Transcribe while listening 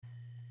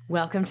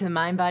Welcome to the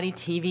MindBody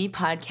TV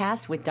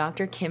podcast with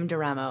Dr. Kim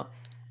Duramo.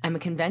 I'm a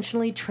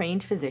conventionally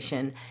trained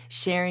physician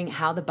sharing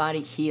how the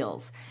body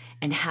heals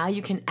and how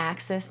you can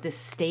access this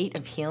state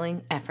of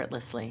healing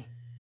effortlessly.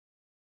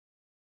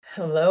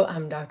 Hello,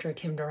 I'm Dr.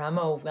 Kim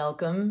Duramo.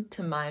 Welcome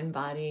to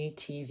MindBody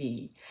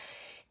TV.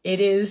 It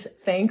is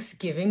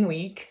Thanksgiving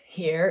week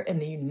here in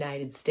the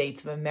United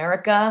States of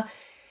America,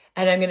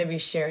 and I'm going to be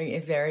sharing a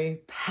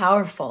very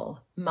powerful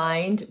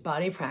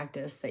mind-body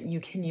practice that you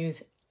can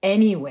use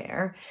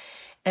anywhere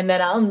and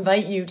that I'll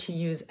invite you to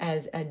use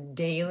as a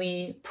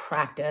daily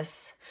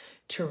practice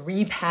to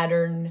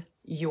repattern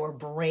your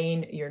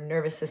brain, your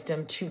nervous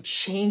system, to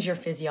change your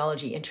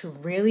physiology and to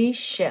really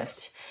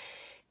shift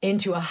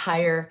into a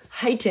higher,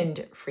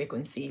 heightened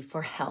frequency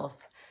for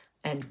health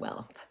and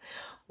wealth.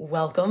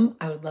 Welcome.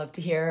 I would love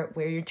to hear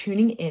where you're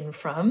tuning in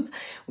from.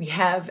 We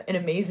have an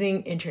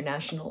amazing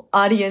international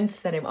audience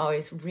that I'm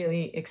always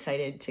really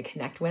excited to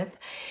connect with.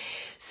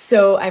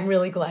 So I'm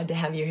really glad to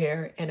have you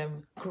here, and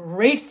I'm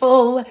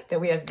grateful that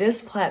we have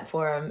this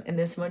platform and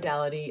this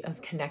modality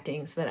of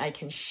connecting so that I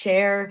can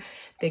share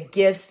the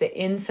gifts, the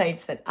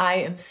insights that I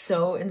am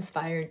so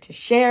inspired to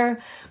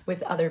share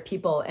with other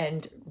people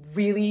and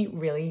really,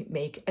 really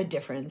make a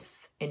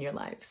difference in your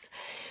lives.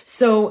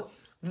 So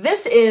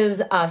this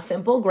is a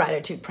simple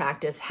gratitude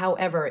practice.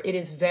 However, it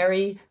is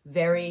very,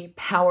 very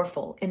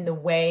powerful in the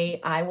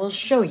way I will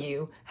show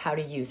you how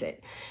to use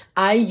it.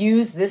 I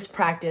use this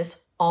practice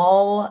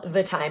all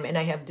the time, and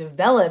I have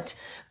developed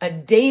a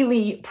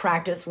daily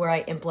practice where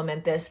I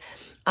implement this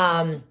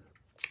that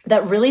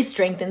really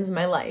strengthens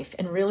my life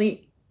and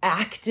really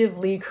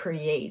actively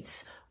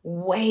creates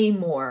way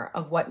more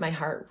of what my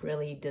heart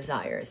really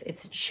desires.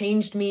 It's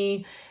changed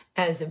me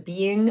as a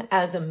being,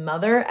 as a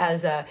mother,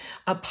 as a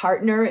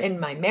partner in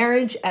my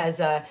marriage,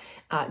 as a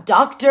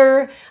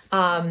doctor,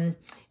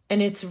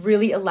 and it's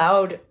really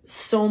allowed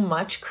so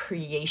much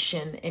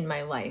creation in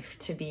my life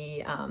to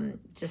be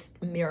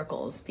just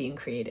miracles being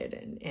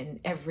created in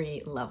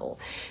every level.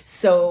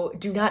 So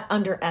do not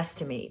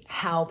underestimate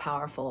how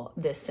powerful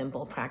this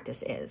simple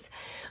practice is.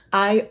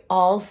 I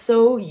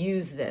also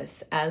use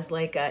this as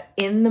like a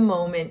in the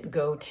moment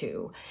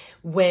go-to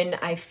when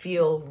I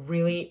feel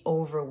really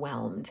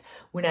overwhelmed,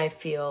 when I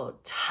feel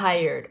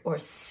tired or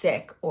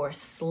sick or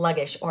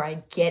sluggish, or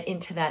I get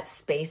into that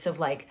space of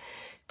like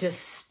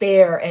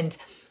despair and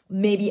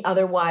maybe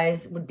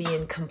otherwise would be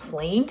in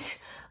complaint.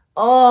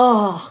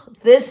 Oh,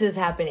 this is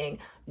happening.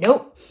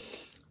 Nope.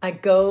 I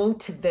go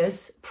to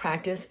this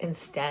practice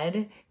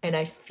instead, and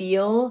I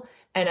feel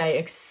and I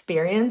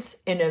experience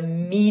an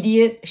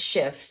immediate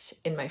shift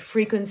in my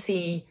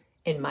frequency,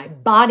 in my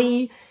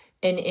body,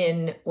 and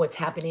in what's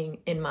happening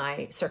in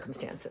my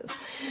circumstances.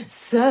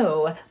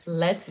 So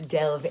let's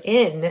delve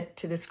in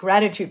to this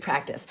gratitude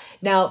practice.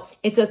 Now,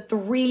 it's a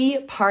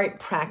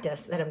 3-part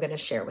practice that I'm going to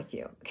share with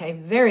you. Okay,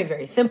 very,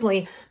 very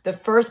simply, the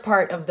first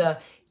part of the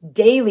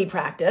daily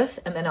practice,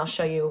 and then I'll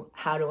show you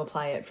how to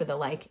apply it for the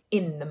like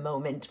in the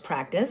moment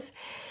practice,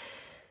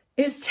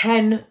 is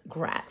 10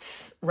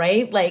 grats,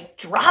 right? Like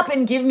drop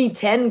and give me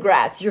 10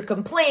 grats. You're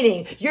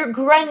complaining, you're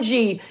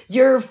grungy,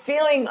 you're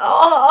feeling,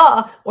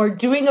 or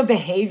doing a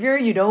behavior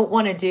you don't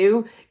want to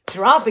do.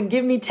 Drop and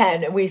give me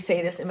 10. And we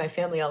say this in my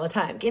family all the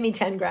time. Give me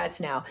 10 grats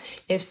now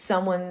if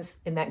someone's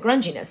in that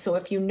grunginess. So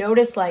if you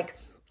notice like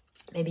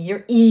maybe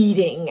you're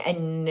eating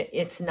and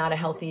it's not a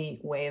healthy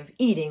way of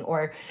eating,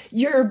 or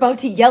you're about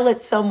to yell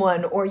at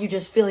someone, or you're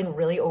just feeling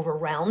really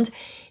overwhelmed,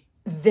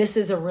 this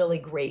is a really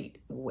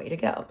great way to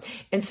go.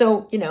 And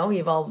so,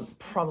 you've all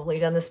probably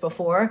done this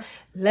before.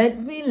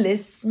 Let me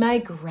list my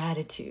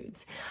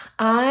gratitudes.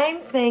 I'm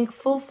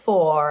thankful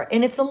for,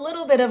 and it's a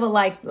little bit of a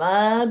like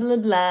blah, blah,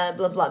 blah,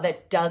 blah, blah,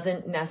 that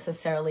doesn't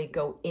necessarily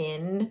go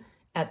in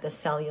at the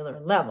cellular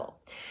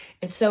level.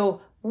 And so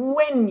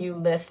when you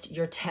list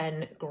your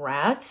 10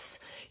 grats,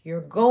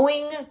 you're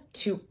going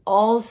to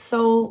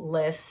also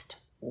list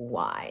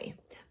why.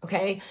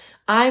 Okay,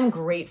 I'm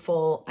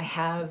grateful I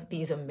have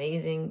these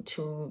amazing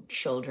 2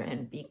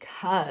 children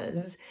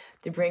because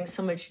they bring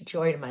so much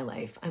joy to my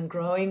life. I'm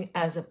growing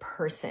as a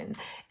person.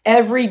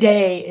 Every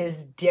day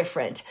is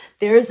different.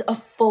 There's a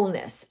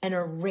fullness and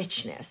a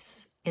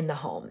richness in the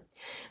home.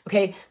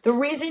 Okay, the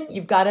reason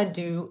you've got to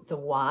do the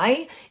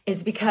why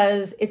is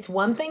because it's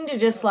one thing to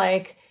just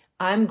like,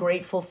 I'm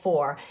grateful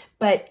for,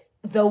 but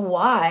the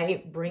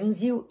why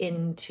brings you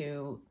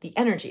into the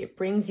energy. It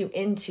brings you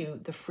into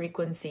the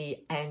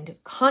frequency and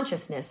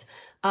consciousness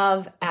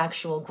of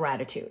actual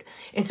gratitude.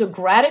 And so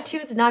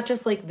gratitude's not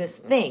just like this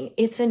thing,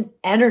 it's an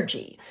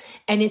energy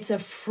and it's a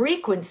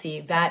frequency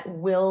that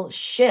will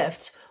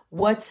shift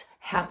what's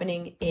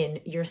happening in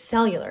your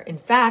cellular. In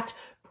fact,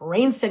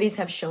 brain studies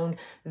have shown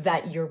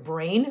that your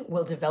brain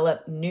will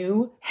develop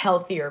new,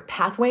 healthier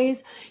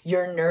pathways.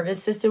 Your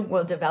nervous system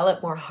will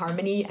develop more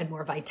harmony and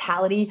more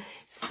vitality,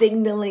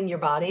 signaling your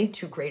body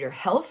to greater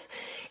health.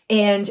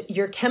 And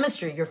your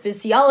chemistry, your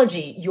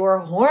physiology, your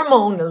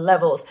hormone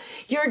levels,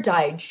 your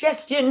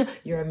digestion,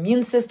 your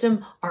immune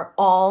system are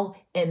all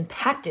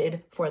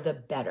impacted for the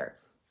better.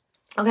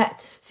 Okay,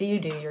 so you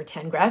do your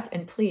 10 grats,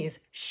 and please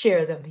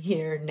share them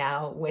here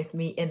now with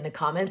me in the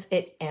comments.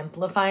 It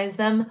amplifies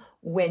them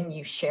when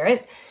you share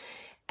it.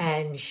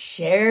 And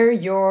share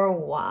your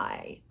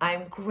why.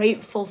 I'm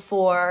grateful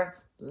for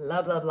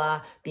blah, blah,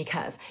 blah,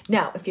 because.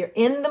 Now, if you're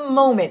in the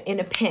moment, in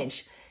a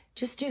pinch,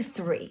 just do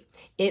 3.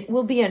 It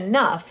will be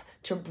enough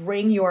to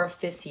bring your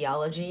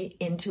physiology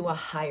into a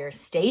higher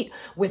state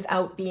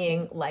without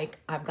being like,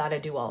 I've got to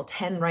do all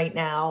 10 right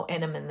now,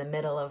 and I'm in the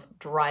middle of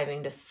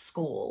driving to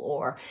school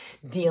or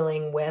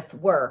dealing with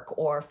work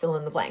or fill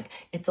in the blank.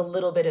 It's a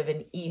little bit of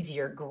an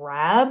easier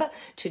grab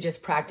to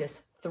just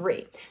practice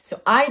 3.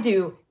 So I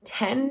do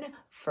 10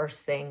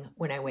 first thing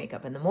when I wake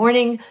up in the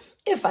morning.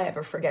 If I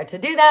ever forget to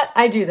do that,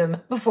 I do them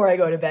before I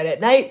go to bed at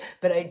night,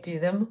 but I do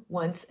them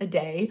once a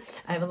day.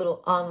 I have a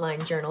little online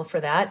journal for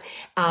that.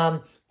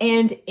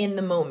 And in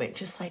the moment,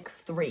 just like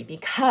 3,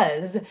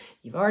 because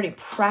you've already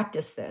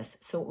practiced this,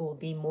 so it will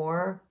be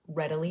more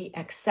readily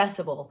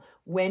accessible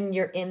when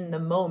you're in the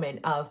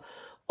moment of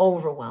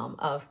overwhelm,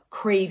 of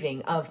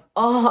craving, of,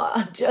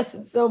 I'm just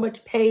in so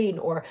much pain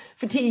or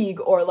fatigue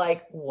or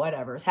like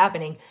whatever's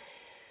happening,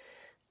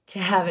 to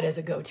have it as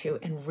a go-to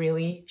and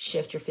really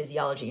shift your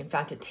physiology. In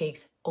fact, it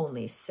takes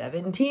only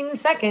 17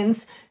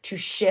 seconds to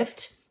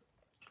shift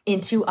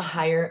into a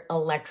higher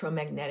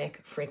electromagnetic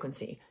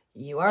frequency.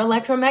 You are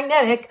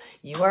electromagnetic.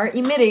 You are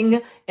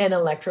emitting an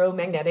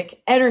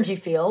electromagnetic energy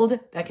field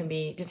that can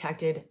be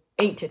detected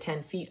 8 to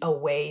 10 feet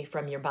away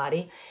from your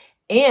body.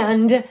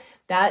 And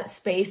that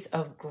space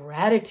of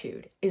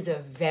gratitude is a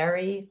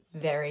very,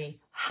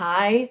 very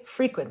high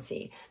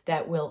frequency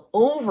that will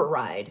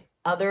override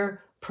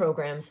other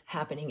programs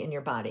happening in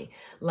your body,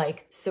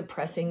 like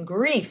suppressing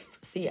grief,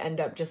 so you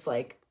end up just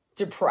like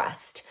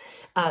depressed,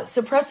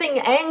 suppressing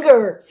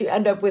anger, so you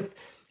end up with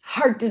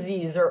heart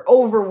disease or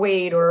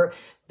overweight or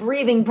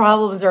breathing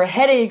problems or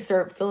headaches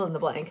or fill in the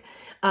blank,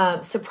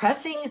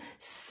 suppressing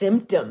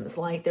symptoms,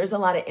 like there's a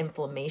lot of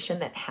inflammation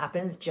that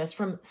happens just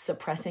from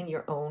suppressing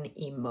your own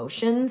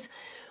emotions.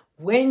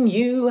 When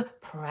you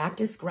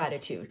practice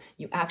gratitude,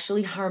 you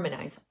actually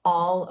harmonize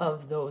all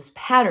of those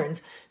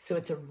patterns. So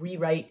it's a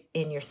rewrite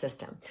in your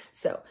system.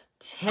 So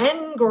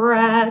 10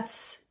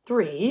 grats,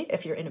 3,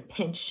 if you're in a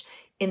pinch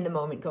in the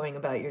moment going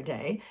about your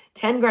day,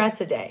 10 grats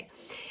a day.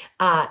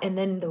 And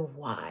then the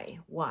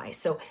why.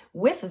 So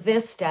with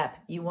this step,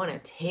 you want to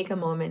take a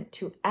moment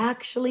to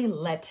actually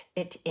let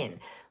it in.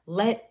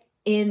 Let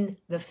in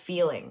the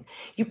feeling.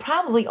 You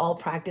probably all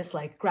practice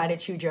like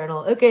gratitude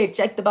journal. Okay,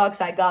 check the box.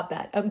 I got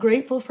that. I'm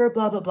grateful for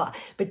blah, blah, blah.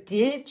 But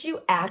did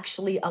you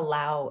actually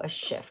allow a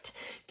shift?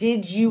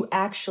 Did you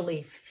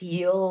actually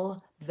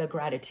feel the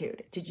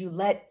gratitude? Did you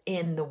let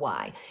in the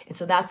why? And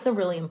so that's the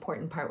really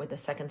important part with the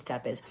second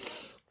step is,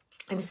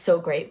 I'm so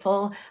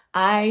grateful.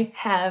 I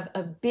have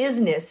a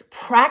business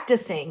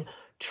practicing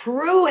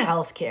true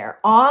healthcare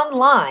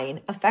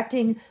online,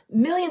 affecting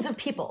millions of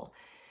people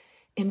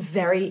in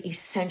very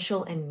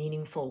essential and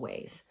meaningful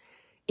ways.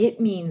 It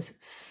means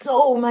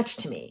so much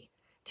to me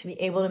to be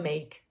able to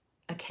make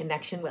a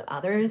connection with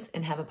others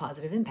and have a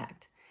positive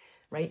impact,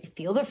 right?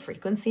 Feel the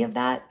frequency of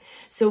that.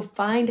 So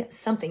find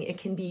something. It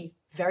can be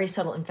very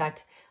subtle. In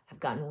fact, I've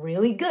gotten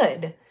really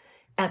good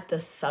at the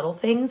subtle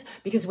things,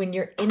 because when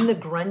you're in the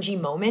grungy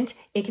moment,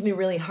 it can be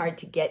really hard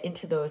to get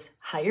into those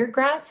higher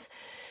grats.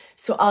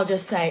 So I'll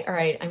just say, all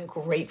right, I'm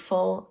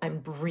grateful I'm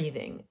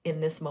breathing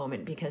in this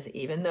moment, because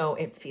even though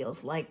it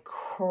feels like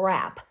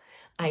crap,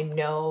 I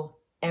know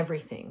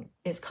everything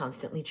is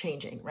constantly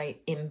changing, right?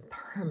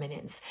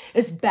 Impermanence.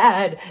 As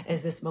bad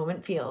as this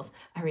moment feels,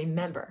 I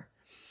remember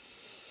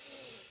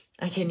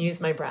I can use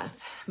my breath.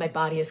 My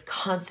body is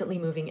constantly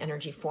moving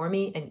energy for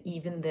me, and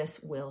even this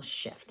will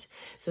shift.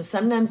 So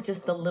sometimes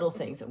just the little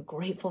things. I'm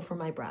grateful for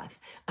my breath.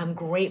 I'm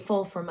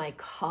grateful for my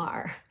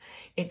car.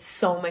 It's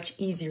so much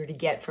easier to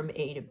get from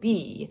A to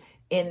B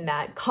in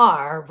that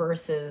car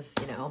versus,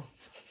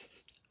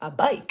 a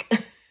bike,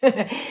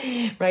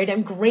 right?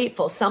 I'm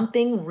grateful.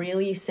 Something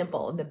really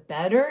simple. The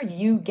better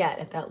you get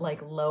at that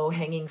like low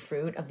hanging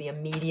fruit of the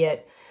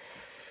immediate,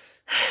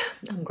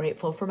 I'm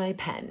grateful for my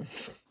pen.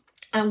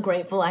 I'm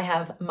grateful I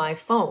have my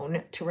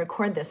phone to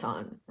record this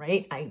on,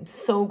 right? I'm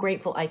so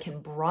grateful I can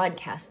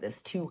broadcast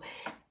this to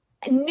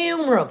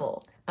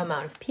innumerable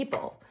amount of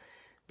people,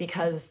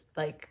 because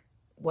like,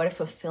 what a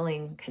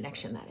fulfilling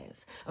connection that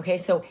is. Okay,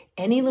 so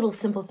any little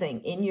simple thing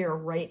in your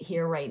right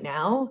here, right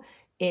now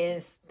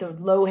is the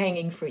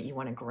low-hanging fruit you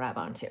want to grab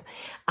onto.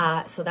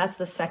 So that's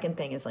the second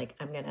thing, is like,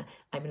 I'm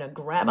gonna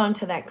grab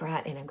onto that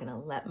grat, and I'm gonna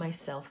let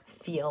myself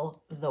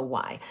feel the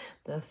why.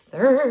 The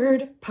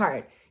third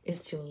part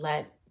is to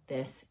let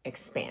this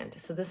expand.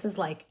 So this is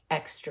like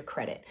extra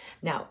credit.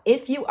 Now,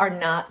 if you are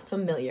not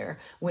familiar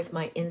with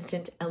my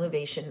instant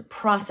elevation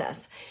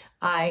process,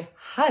 I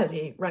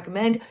highly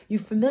recommend you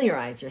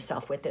familiarize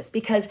yourself with this,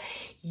 because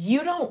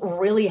you don't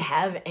really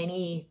have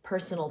any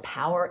personal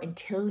power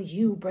until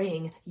you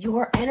bring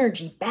your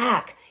energy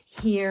back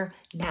here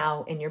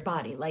now in your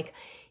body. Like,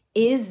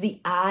 is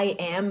the I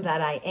am that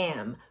I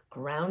am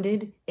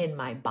grounded in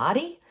my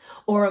body?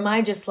 Or am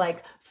I just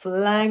like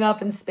flying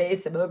off in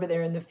space? I'm over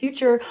there in the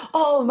future.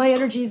 Oh, my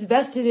energy's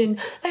vested in,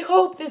 I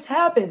hope this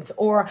happens.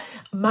 Or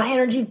my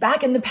energy's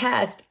back in the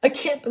past. I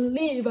can't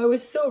believe I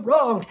was so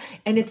wronged.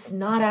 And it's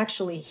not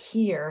actually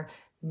here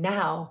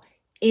now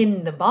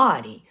in the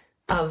body,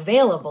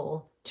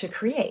 available to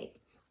create.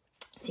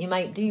 So you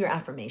might do your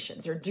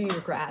affirmations or do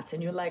your grats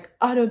and you're like,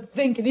 I don't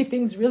think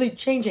anything's really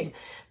changing.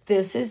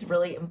 This is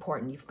really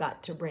important. You've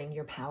got to bring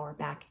your power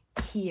back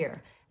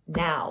here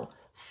now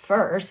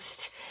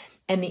first.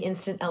 And the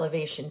Instant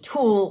Elevation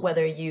tool,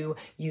 whether you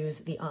use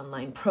the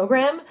online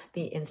program,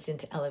 the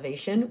Instant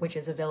Elevation, which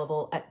is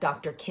available at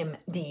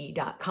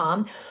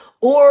drkimd.com,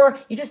 or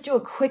you just do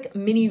a quick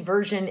mini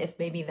version if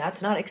maybe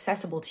that's not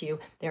accessible to you.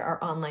 There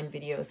are online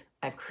videos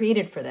I've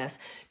created for this,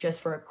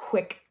 just for a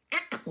quick,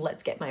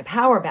 let's get my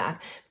power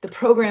back. The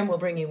program will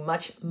bring you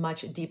much,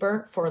 much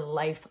deeper for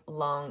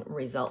lifelong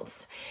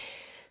results.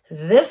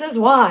 This is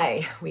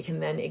why we can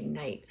then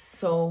ignite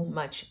so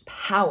much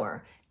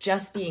power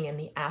just being in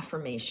the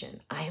affirmation.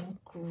 I am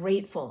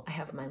grateful. I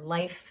have my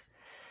life,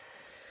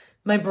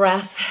 my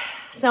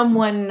breath,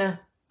 someone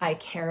I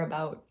care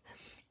about,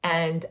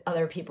 and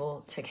other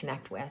people to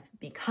connect with,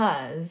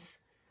 because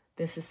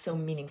this is so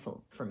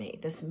meaningful for me.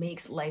 This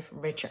makes life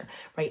richer,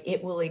 right?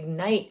 It will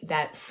ignite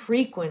that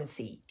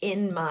frequency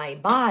in my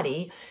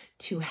body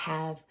to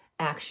have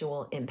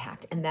actual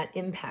impact. And that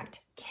impact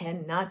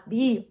cannot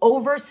be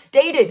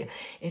overstated.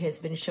 It has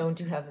been shown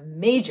to have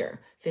major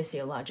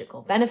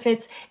physiological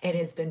benefits. It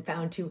has been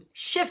found to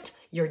shift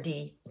your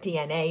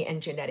DNA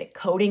and genetic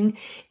coding.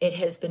 It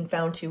has been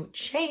found to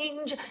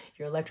change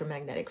your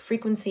electromagnetic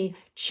frequency,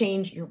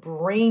 change your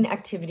brain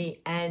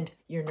activity and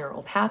your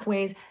neural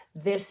pathways.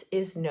 This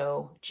is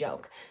no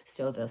joke.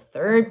 So the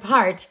third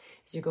part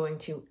is you're going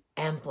to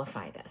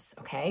amplify this,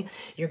 okay?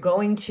 You're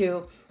going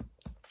to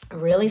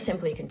really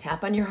simply, you can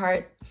tap on your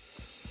heart,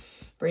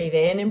 breathe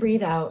in and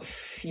breathe out.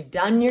 You've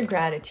done your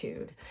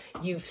gratitude.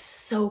 You've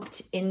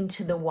soaked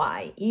into the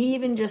why,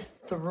 even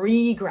just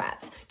 3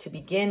 grats to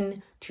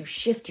begin to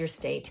shift your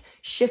state,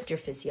 shift your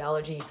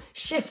physiology,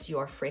 shift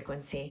your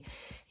frequency.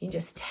 You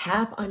just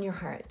tap on your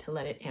heart to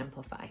let it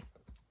amplify.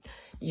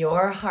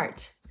 Your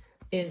heart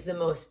is the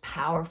most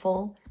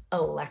powerful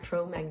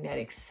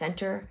electromagnetic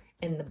center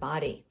in the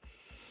body.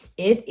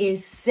 It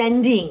is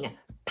sending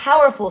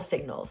powerful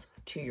signals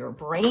to your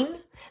brain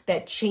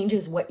that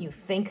changes what you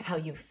think, how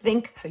you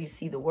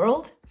see the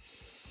world.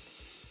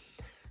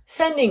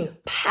 Sending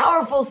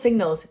powerful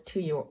signals to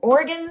your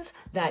organs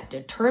that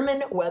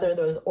determine whether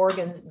those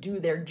organs do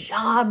their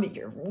job,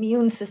 your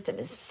immune system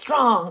is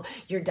strong,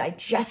 your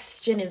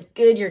digestion is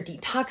good, you're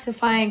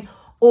detoxifying,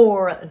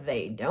 or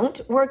they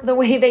don't work the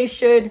way they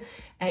should,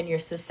 and you're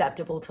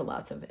susceptible to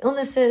lots of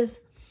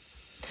illnesses.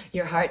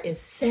 Your heart is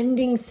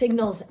sending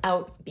signals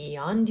out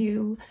beyond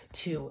you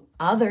to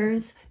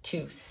others,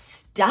 to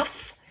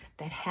stuff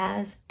that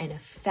has an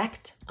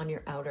effect on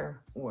your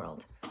outer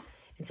world.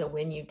 And so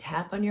when you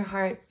tap on your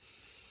heart,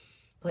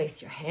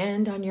 place your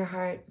hand on your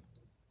heart,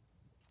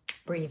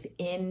 breathe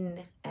in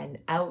and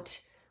out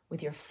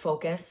with your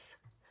focus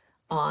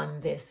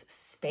on this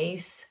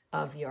space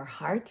of your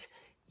heart,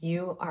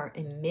 you are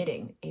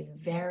emitting a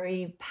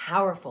very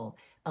powerful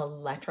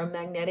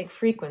electromagnetic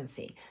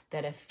frequency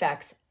that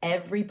affects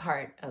every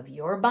part of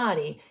your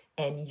body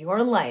and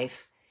your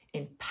life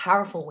in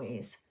powerful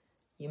ways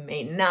you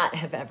may not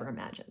have ever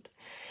imagined.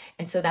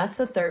 And so that's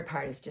the third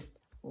part, is just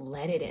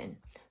let it in.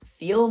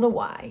 Feel the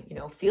why,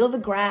 feel the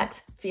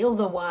grat, feel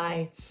the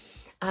why.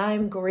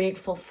 I'm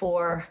grateful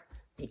for,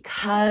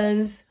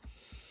 because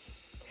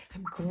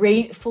I'm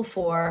grateful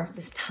for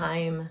this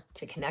time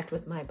to connect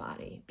with my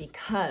body,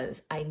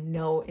 because I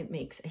know it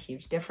makes a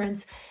huge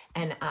difference,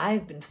 and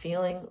I've been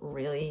feeling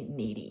really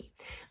needy.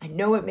 I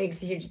know it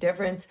makes a huge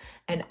difference,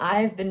 and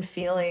I've been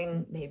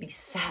feeling maybe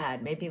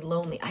sad, maybe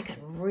lonely. I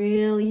could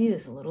really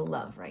use a little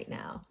love right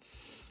now,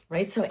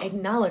 right? So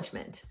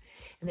acknowledgement,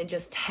 and then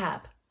just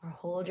tap or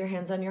hold your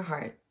hands on your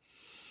heart.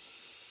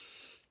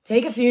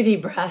 Take a few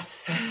deep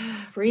breaths,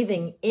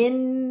 breathing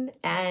in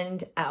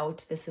and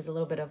out. This is a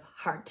little bit of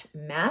heart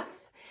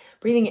math,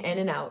 breathing in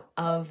and out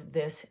of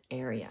this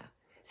area.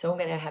 So I'm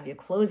going to have you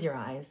close your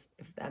eyes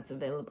if that's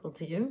available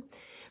to you.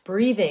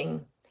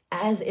 Breathing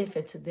as if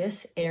it's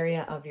this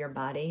area of your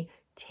body,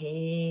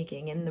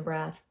 taking in the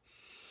breath,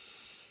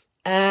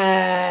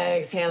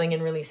 exhaling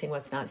and releasing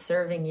what's not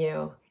serving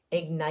you,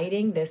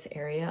 igniting this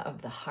area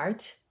of the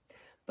heart,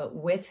 but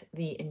with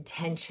the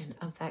intention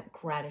of that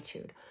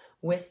gratitude,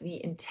 with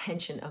the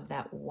intention of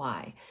that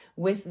why,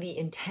 with the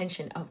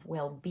intention of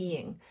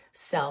well-being,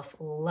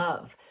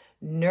 self-love,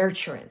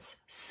 nurturance,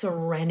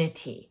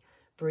 serenity,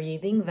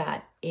 breathing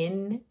that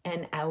in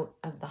and out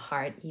of the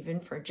heart, even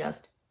for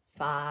just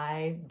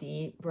 5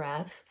 deep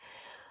breaths.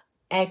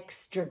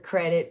 Extra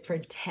credit for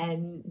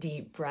 10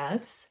 deep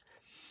breaths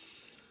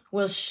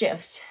will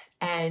shift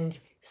and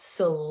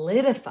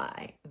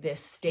solidify this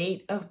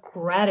state of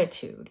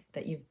gratitude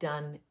that you've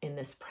done in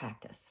this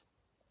practice.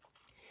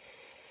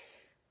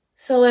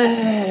 So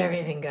let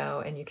everything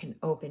go and you can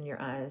open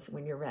your eyes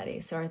when you're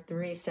ready. So our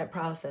 3-step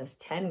process,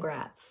 10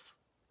 grats,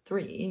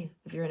 3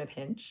 if you're in a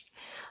pinch.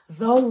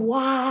 The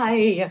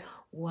why.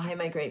 Why am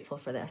I grateful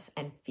for this?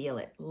 And feel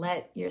it.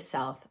 Let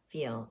yourself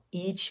feel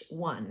each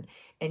one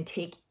and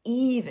take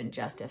even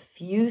just a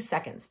few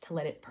seconds to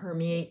let it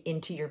permeate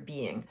into your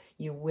being.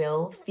 You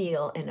will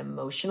feel an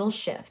emotional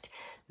shift.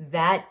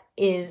 That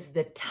is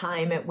the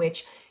time at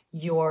which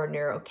your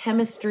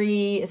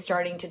neurochemistry is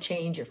starting to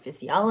change, your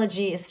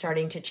physiology is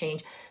starting to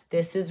change.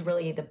 This is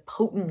really the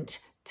potent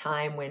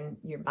time when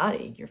your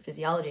body, your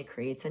physiology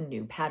creates a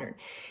new pattern.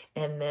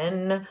 And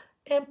then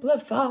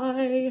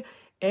amplify,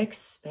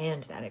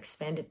 expand that,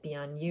 expand it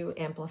beyond you,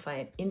 amplify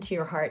it into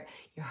your heart.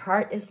 Your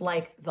heart is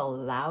like the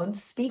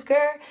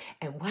loudspeaker.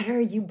 And what are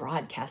you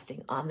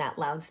broadcasting on that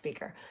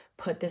loudspeaker?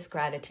 Put this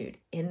gratitude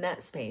in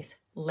that space.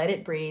 Let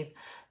it breathe.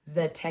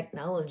 The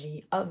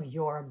technology of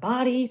your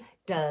body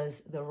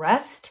does the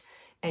rest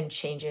and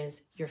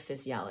changes your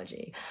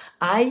physiology.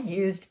 I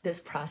used this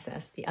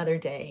process the other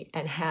day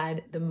and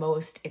had the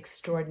most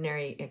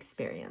extraordinary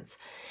experience.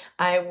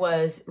 I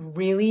was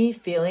really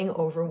feeling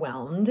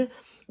overwhelmed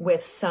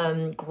with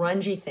some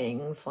grungy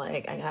things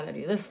like, I gotta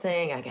do this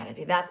thing, I gotta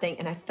do that thing.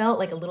 And I felt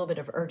like a little bit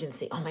of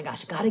urgency. Oh my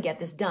gosh, I gotta get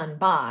this done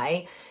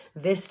by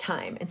this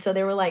time. And so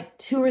there were like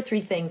 2 or 3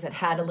 things that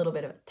had a little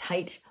bit of a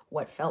tight,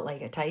 what felt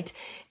like a tight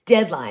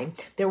deadline.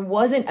 There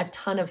wasn't a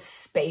ton of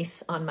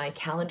space on my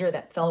calendar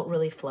that felt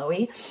really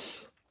flowy.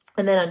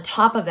 And then on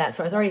top of that,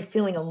 so I was already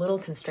feeling a little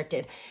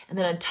constricted. And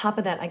then on top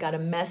of that, I got a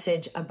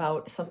message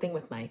about something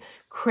with my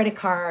credit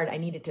card. I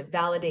needed to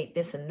validate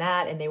this and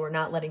that, and they were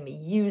not letting me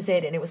use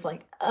it. And it was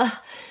like, I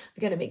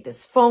got to make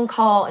this phone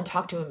call and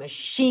talk to a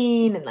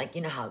machine. And like,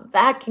 you know how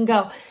that can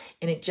go.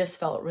 And it just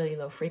felt really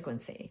low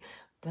frequency.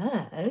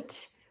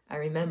 But I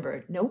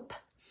remembered, nope,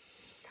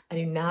 I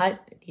do not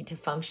need to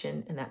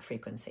function in that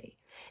frequency.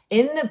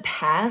 In the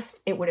past,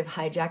 it would have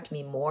hijacked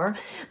me more.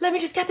 Let me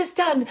just get this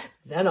done.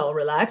 Then I'll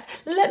relax.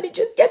 Let me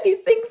just get these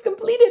things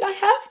completed. I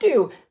have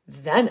to.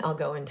 Then I'll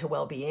go into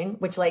well-being,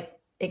 which like,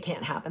 it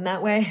can't happen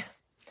that way.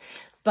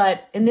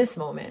 But in this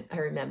moment, I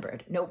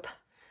remembered, nope,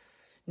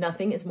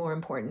 nothing is more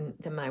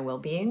important than my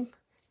well-being.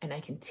 And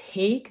I can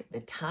take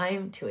the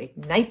time to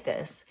ignite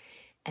this,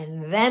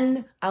 and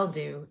then I'll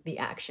do the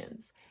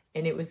actions.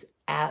 And it was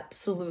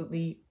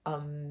absolutely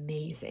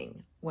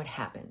amazing what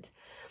happened.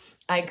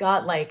 I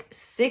got like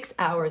 6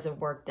 hours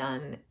of work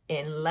done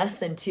in less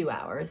than 2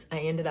 hours. I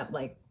ended up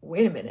like,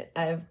 wait a minute,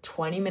 I have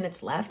 20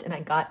 minutes left and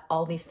I got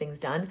all these things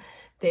done.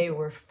 They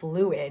were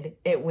fluid.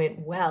 It went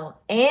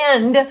well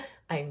and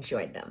I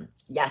enjoyed them.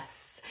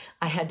 Yes,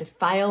 I had to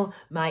file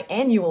my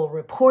annual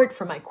report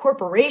for my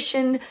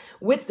corporation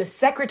with the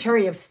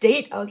Secretary of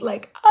State. I was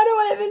like, how do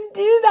I even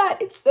do that?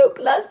 It's so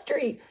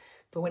clustery.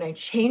 But when I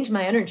changed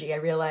my energy, I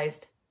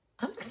realized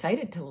I'm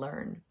excited to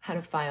learn how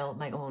to file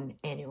my own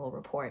annual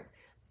report.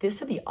 This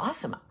would be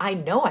awesome. I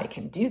know I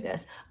can do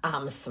this.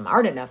 I'm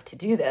smart enough to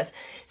do this.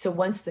 So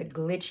once the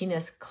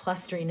glitchiness,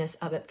 clusteriness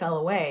of it fell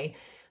away,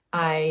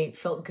 I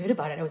felt good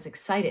about it. I was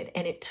excited.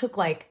 And it took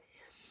like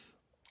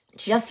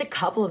just a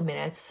couple of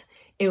minutes.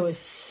 It was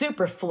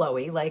super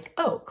flowy, like,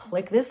 oh,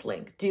 click this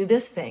link, do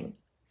this thing.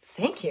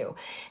 Thank you.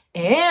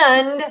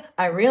 And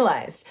I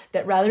realized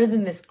that rather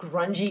than this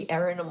grungy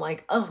errand, I'm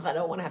like, oh, I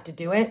don't want to have to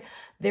do it.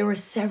 There were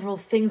several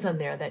things on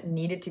there that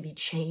needed to be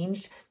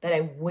changed that I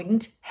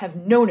wouldn't have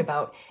known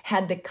about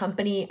had the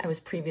company I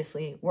was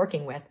previously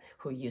working with,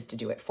 who used to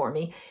do it for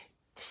me,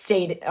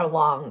 stayed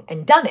along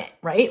and done it,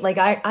 right? Like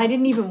I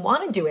didn't even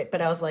want to do it,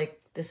 but I was like,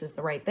 this is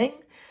the right thing.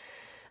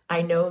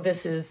 I know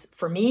this is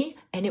for me.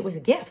 And it was a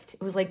gift.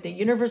 It was like the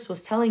universe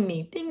was telling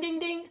me, ding, ding,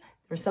 ding.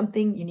 There's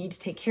something you need to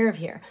take care of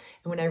here.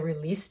 And when I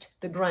released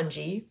the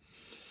grungy,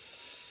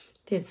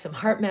 did some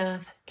heart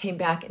math, came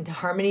back into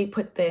harmony,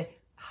 put the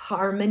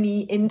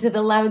harmony into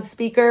the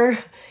loudspeaker,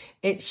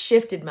 it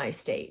shifted my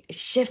state, it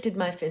shifted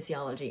my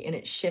physiology, and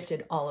it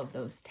shifted all of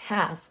those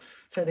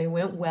tasks. So they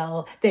went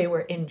well, they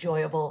were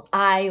enjoyable.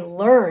 I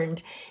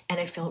learned, and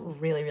I felt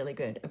really, really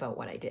good about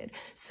what I did.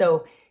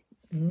 So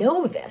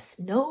know this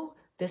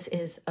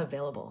is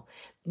available.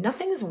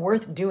 Nothing is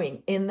worth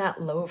doing in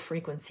that low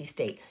frequency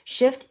state.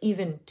 Shift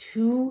even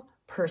 2%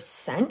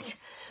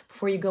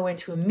 before you go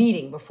into a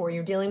meeting, before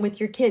you're dealing with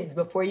your kids,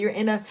 before you're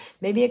in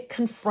maybe a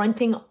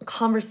confronting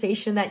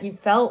conversation that you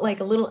felt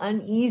like a little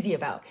uneasy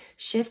about.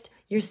 Shift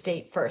your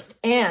state first.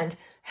 And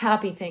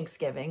happy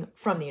Thanksgiving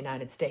from the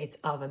United States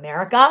of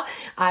America.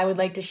 I would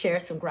like to share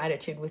some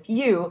gratitude with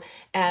you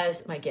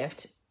as my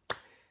gift,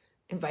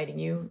 inviting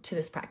you to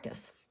this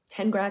practice.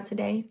 10 grats a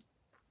day.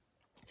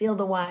 Feel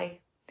the why,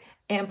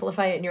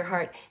 amplify it in your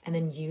heart, and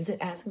then use it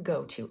as a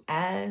go-to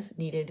as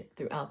needed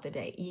throughout the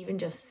day. Even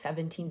just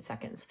 17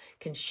 seconds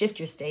can shift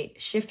your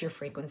state, shift your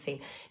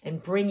frequency,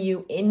 and bring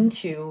you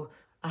into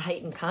a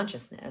heightened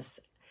consciousness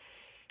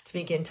to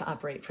begin to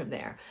operate from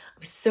there.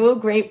 I'm so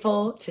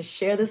grateful to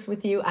share this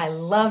with you. I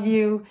love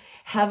you.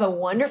 Have a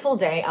wonderful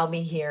day. I'll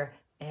be here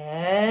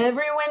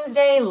every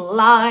Wednesday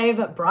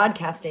live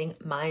broadcasting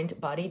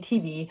MindBody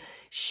TV.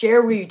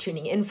 Share where you're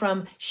tuning in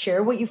from.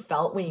 Share what you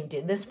felt when you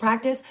did this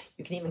practice.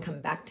 You can even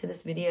come back to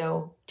this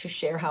video to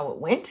share how it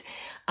went.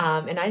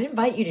 And I'd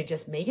invite you to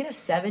just make it a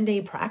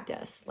 7-day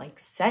practice. Like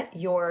set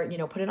your,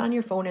 put it on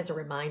your phone as a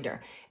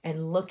reminder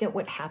and look at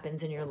what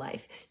happens in your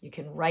life. You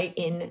can write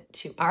in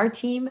to our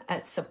team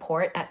at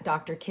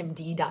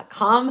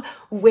support@drkimd.com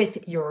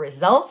with your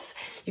results.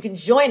 You can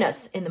join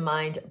us in the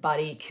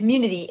MindBody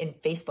community in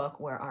Facebook,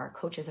 where our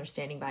coaches are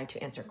standing by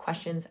to answer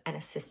questions and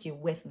assist you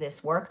with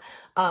this work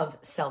of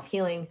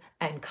self-healing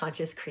and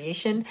conscious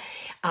creation.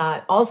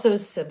 Also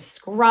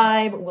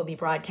subscribe. We'll be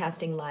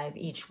broadcasting live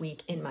each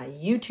week in my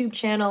YouTube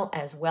channel,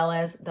 as well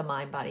as the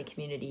MindBody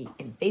community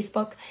in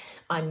Facebook.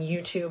 On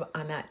YouTube,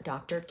 I'm at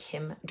Dr.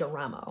 Kim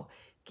Duramo.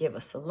 Give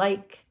us a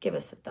like, give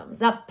us a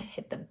thumbs up,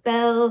 hit the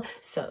bell,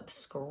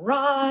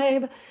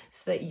 subscribe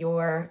so that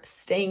you're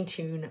staying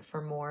tuned for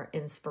more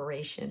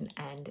inspiration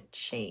and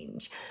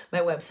change. My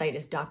website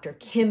is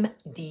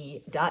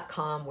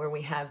drkimd.com, where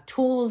we have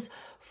tools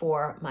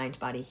for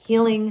mind-body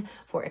healing,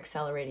 for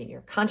accelerating your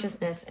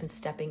consciousness and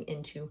stepping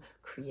into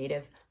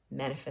creative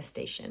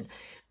manifestation.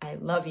 I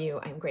love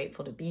you. I'm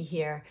grateful to be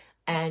here,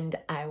 and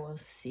I will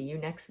see you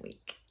next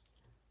week.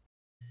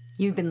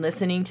 You've been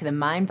listening to the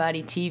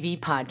MindBody TV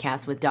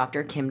podcast with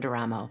Dr. Kim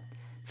Duramo.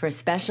 For a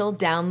special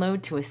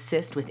download to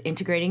assist with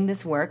integrating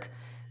this work,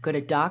 go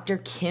to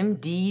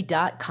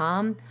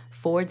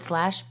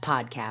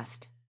drkimd.com/podcast.